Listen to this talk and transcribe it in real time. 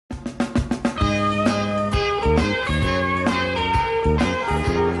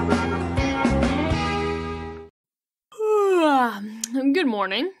Good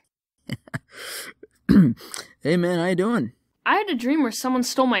morning. Hey man, how you doing? I had a dream where someone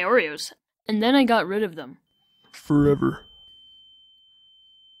stole my Oreos, and then I got rid of them. Forever.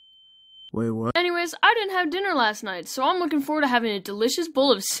 Wait, what? Anyways, I didn't have dinner last night, so I'm looking forward to having a delicious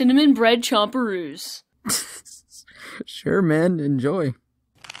bowl of cinnamon bread chomperoos. Sure, man, enjoy.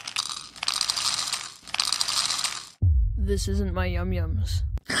 This isn't my yum-yums.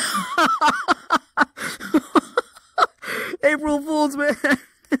 April Fools, man!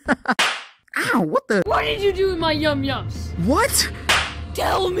 Ow, what the? What did you do with my yum-yums? What?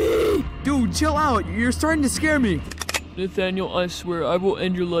 Tell me! Dude, chill out. You're starting to scare me. Nathaniel, I swear, I will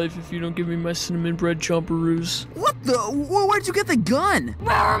end your life if you don't give me my cinnamon bread chomperoos. What the? Where'd you get the gun?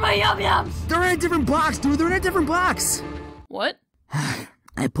 Where are my yum-yums? They're in a different box, dude. They're in a different box. What?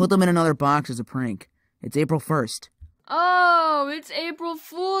 I put them in another box as a prank. It's April 1st. Oh, it's April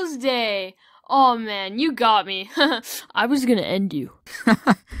Fool's Day. Oh man, you got me. I was gonna end you.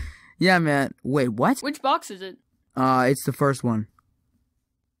 Yeah, man. Wait, what? Which box is it? It's the first one.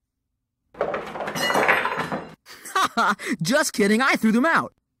 Just kidding, I threw them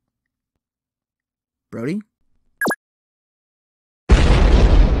out. Brody?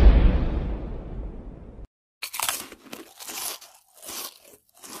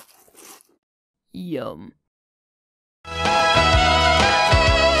 Yum.